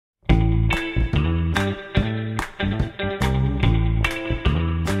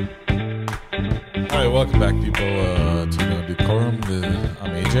welcome back, people, to No Decorum.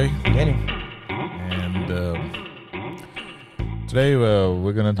 I'm AJ. Danny. And today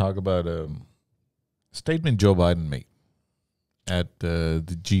we're going to talk about a statement Joe Biden made at the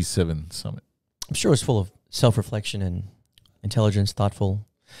G7 summit. I'm sure it's full of self-reflection and intelligence, thoughtful.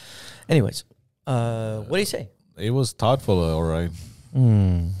 Anyways, what did he say? It was thoughtful, all right.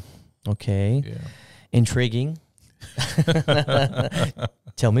 Okay. Yeah. Intriguing.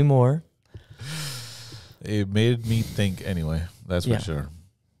 Tell me more. It made me think anyway, that's for sure.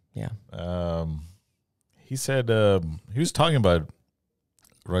 Yeah. He said he was talking about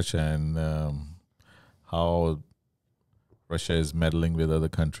Russia and how Russia is meddling with other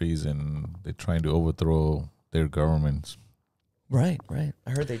countries and they're trying to overthrow their governments. Right. I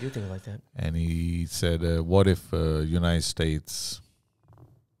heard they do things like that. And he said, what if United States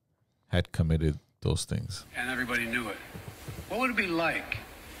had committed those things? And everybody knew it. What would it be like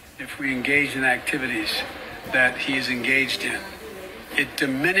if we engaged in activities that he is engaged in? It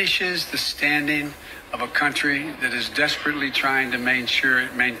diminishes the standing of a country that is desperately trying to make sure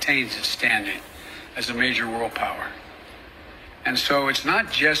it maintains its standing as a major world power. And so it's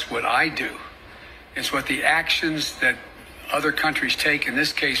not just what I do, it's what the actions that other countries take, in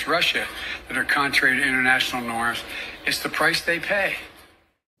this case Russia, that are contrary to international norms. It's the price they pay.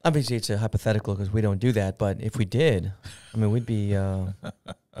 Obviously, it's a hypothetical because we don't do that. But if we did, I mean, we'd be,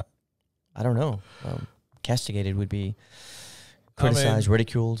 I don't know, castigated. We'd be criticized,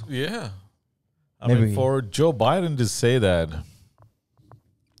 ridiculed. Yeah. I mean, for Joe Biden to say that,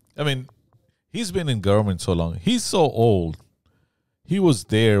 I mean, he's been in government so long. He's so old. He was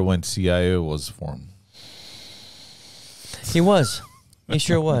there when CIA was formed. He was. He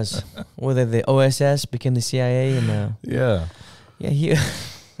sure was. Whether the OSS became the CIA and yeah, he.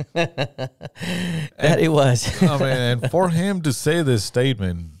 It was. I mean, and for him to say this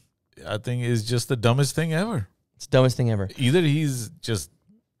statement, I think is just the dumbest thing ever. It's the dumbest thing ever. Either he's just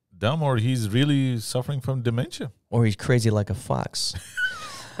dumb or he's really suffering from dementia. Or he's crazy like a fox.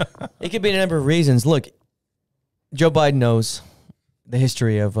 It could be a number of reasons. Look, Joe Biden knows the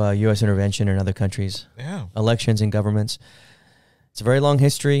history of U.S. intervention in other countries, elections and governments. It's a very long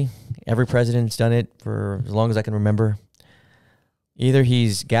history. Every president's done it for as long as I can remember. Either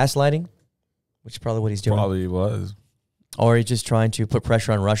he's gaslighting, which is probably what he's doing. Probably was. Or he's just trying to put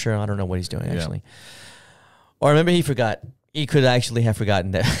pressure on Russia. I don't know what he's doing, actually. Or maybe he forgot. He could actually have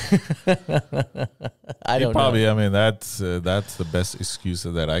forgotten that. I don't probably, know. I mean, that's the best excuse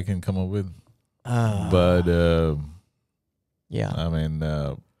that I can come up with. But, yeah. I mean,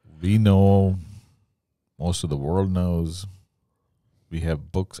 we know, most of the world knows. We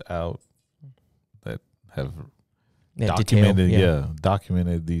have books out that have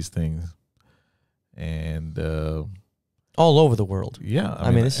documented these things. And all over the world. Yeah.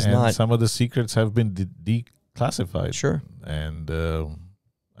 I mean, this is not... Some of the secrets have been declassified. Sure. And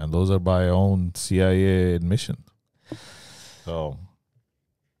those are by own CIA admission. So...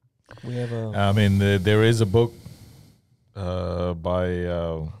 We have a... I mean, there is a book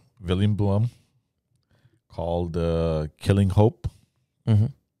by William Blum called Killing Hope. Mm-hmm.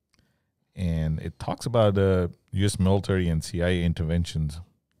 And it talks about U.S. military and CIA interventions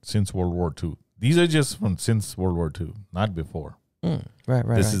since World War II. These are just from since World War II, not before. Right.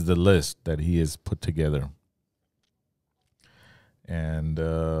 This is the list that he has put together. And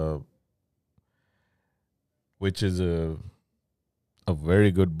which is a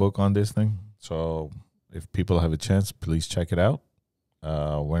very good book on this thing. So if people have a chance, please check it out.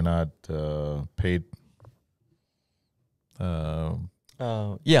 We're not paid.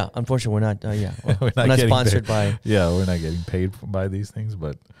 Yeah, unfortunately, we're not. We're not sponsored by. Yeah, we're not getting paid by these things,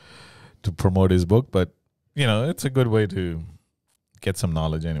 but to promote his book. But you know, it's a good way to get some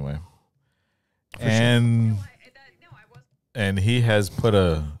knowledge anyway. And he has put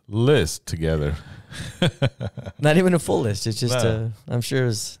a list together. Not even a full list. It's just I'm sure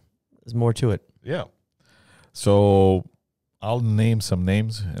there's more to it. Yeah. So I'll name some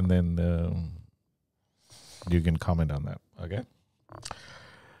names and then you can comment on that. Okay.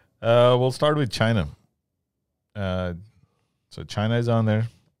 We'll start with China. So China is on there.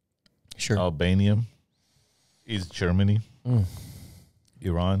 Sure. Albania is Germany.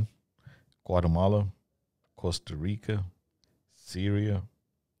 Iran, Guatemala, Costa Rica, Syria,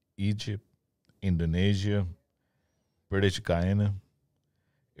 Egypt, Indonesia, British Guyana,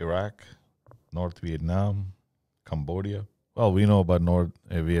 Iraq, North Vietnam, Cambodia. Well, we know about North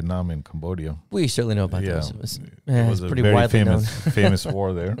Vietnam and Cambodia. We certainly know about those. It was a pretty very widely known. famous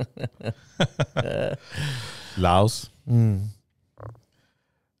war there. Laos,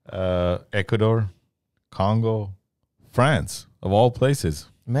 Ecuador, Congo, France, of all places.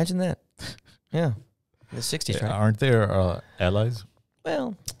 Imagine that. Yeah. In the 60s, right? Aren't there allies?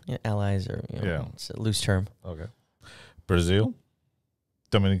 Well, allies are, it's a loose term. Okay. Brazil,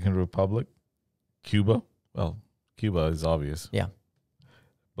 Dominican Republic, Cuba. Well, Cuba is obvious. Yeah.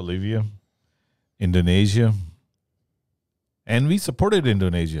 Bolivia, Indonesia. And we supported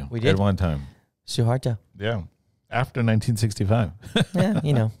Indonesia at one time. Suharto. Yeah. After 1965.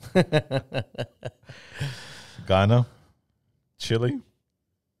 Yeah, Ghana, Chile,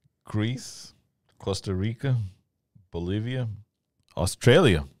 Greece, Costa Rica, Bolivia,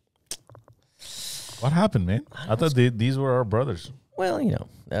 Australia. What happened, man? I thought these were our brothers. Well,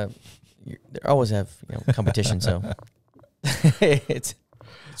 they always have competition, so it's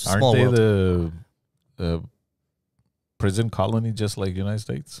Aren't small they world. the prison colony just like United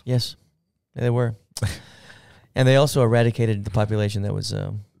States? Yes, they were. And they also eradicated the population that was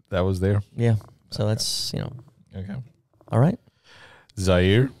there. Yeah. So that's Okay. All right.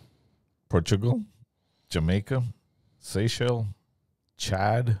 Zaire, Portugal, Jamaica, Seychelles,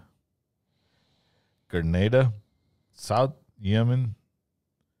 Chad, Grenada, South Yemen,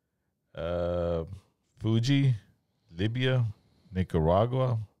 Fuji, Libya,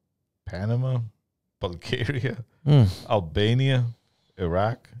 Nicaragua, Panama, Bulgaria, Albania,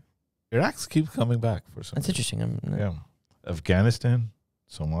 Iraq. Iraq keeps coming back for some. That's interesting. Yeah. Afghanistan,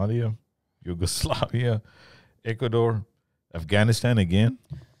 Somalia, Yugoslavia, Ecuador, Afghanistan again,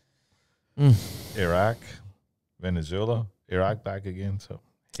 Iraq, Venezuela, Iraq back again. So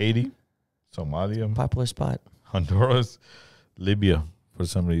Haiti, Somalia, popular spot. Honduras, Libya. For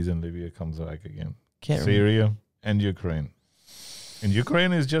some reason, Libya comes back again. Syria and Ukraine. And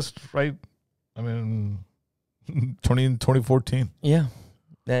Ukraine is just right. 2014. Yeah.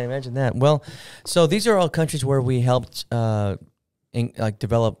 I imagine that. Well, so these are all countries where we helped develop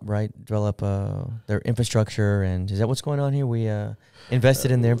their infrastructure, and is that what's going on here? We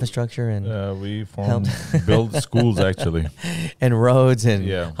invested in their infrastructure and we build schools actually, and roads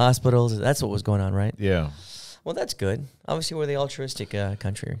and hospitals. That's what was going on, right? Yeah. Well, that's good. Obviously, we're the altruistic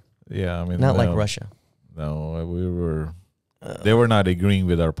country. Yeah, not like Russia. No, we were. They were not agreeing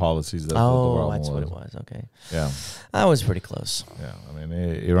with our policies. That's what it was. Okay. Yeah. I was pretty close. Yeah.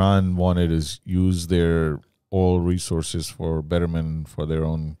 Iran wanted to use their oil resources for betterment for their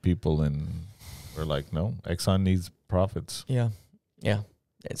own people, and we're like, no, Exxon needs profits. Yeah. Yeah.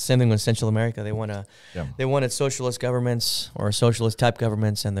 It's same thing with Central America. They wanted socialist governments or socialist type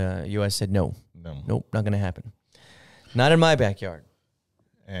governments, and the U.S. said nope, not going to happen. Not in my backyard.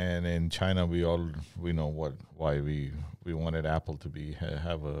 And in China, we know why we wanted Apple to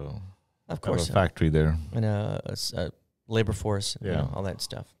have a factory there and a labor force, all that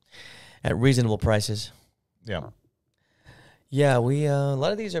stuff at reasonable prices. Yeah, yeah. We a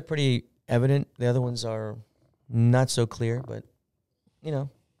lot of these are pretty evident. The other ones are not so clear, but we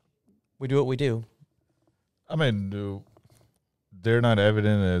do what we do. They're not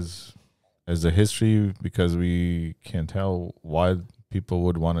evident as a history because we can't tell why people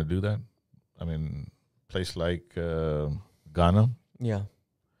would want to do that. Place like Ghana. Yeah.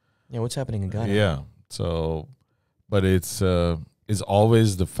 Yeah, what's happening in Ghana? Yeah. So, but it's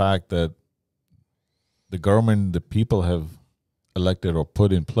always the fact that the government the people have elected or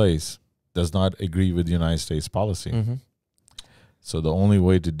put in place does not agree with the United States policy. Mm-hmm. So the only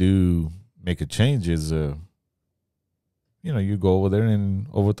way to make a change is, you go over there and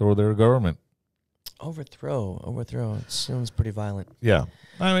overthrow their government. Overthrow. It sounds pretty violent. Yeah.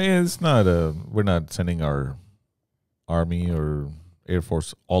 It's not we're not sending our army or Air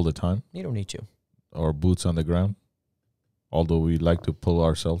Force all the time. You don't need to. Or boots on the ground. Although we like to pull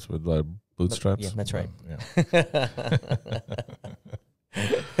ourselves with our bootstraps. Yeah, that's right. Yeah.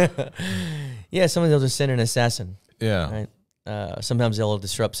 Yeah, sometimes they'll just send an assassin. Yeah. Right? Sometimes they'll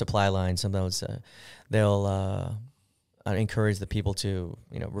disrupt supply lines. Sometimes they'll encourage the people to,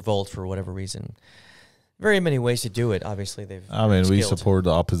 revolt for whatever reason. Very many ways to do it. Obviously, we support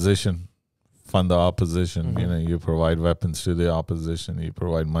the opposition, fund the opposition. Mm-hmm. You provide weapons to the opposition. You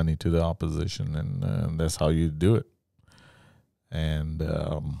provide money to the opposition, and that's how you do it. And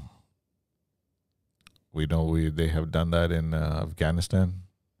we know they have done that in Afghanistan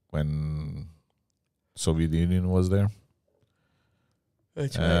when Soviet Union was there.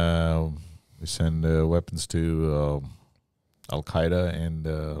 That's right. We send weapons to Al Qaeda and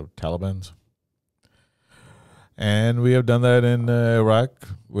Taliban. And we have done that in Iraq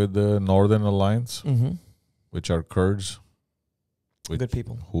with the Northern Alliance, which are Kurds. Good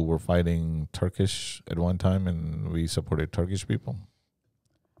people. Who were fighting Turkish at one time, and we supported Turkish people.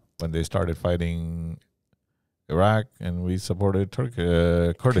 When they started fighting Iraq, and we supported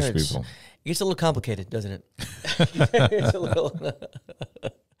Kurdish people. It gets a little complicated, doesn't it? It's a little...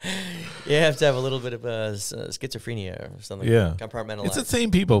 You have to have a little bit of schizophrenia or something. Yeah. Compartmentalized. It's the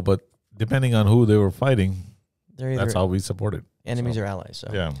same people, but depending on who they were fighting, that's how we support it. Enemies or allies. So.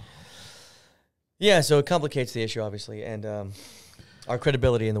 Yeah. Yeah, so it complicates the issue, obviously, and our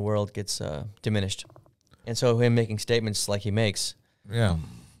credibility in the world gets diminished. And so him making statements like he makes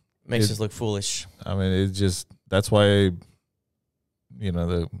makes us look foolish. I mean, it's just, that's why,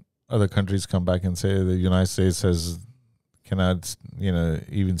 the other countries come back and say the United States cannot,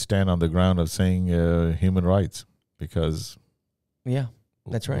 even stand on the ground of saying human rights, because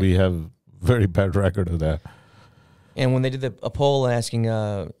that's right. We have very bad record of that. And when they did a poll asking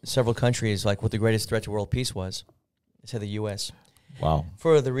several countries like what the greatest threat to world peace was, they said the U.S. Wow.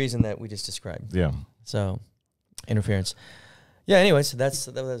 For the reason that we just described. Yeah. So, interference. Yeah, anyways, that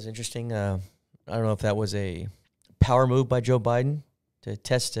was interesting. I don't know if that was a power move by Joe Biden to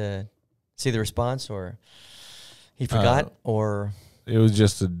see the response, or he forgot, or... It was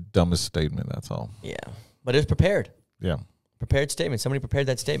just the dumbest statement, that's all. Yeah, but it was prepared. Yeah. Prepared statement. Somebody prepared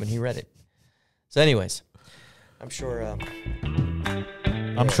that statement. He read it. So anyways, I'm sure...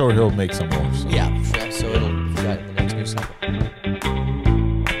 I'm sure he'll make some more. So. Yeah, so it'll be in the next news cycle.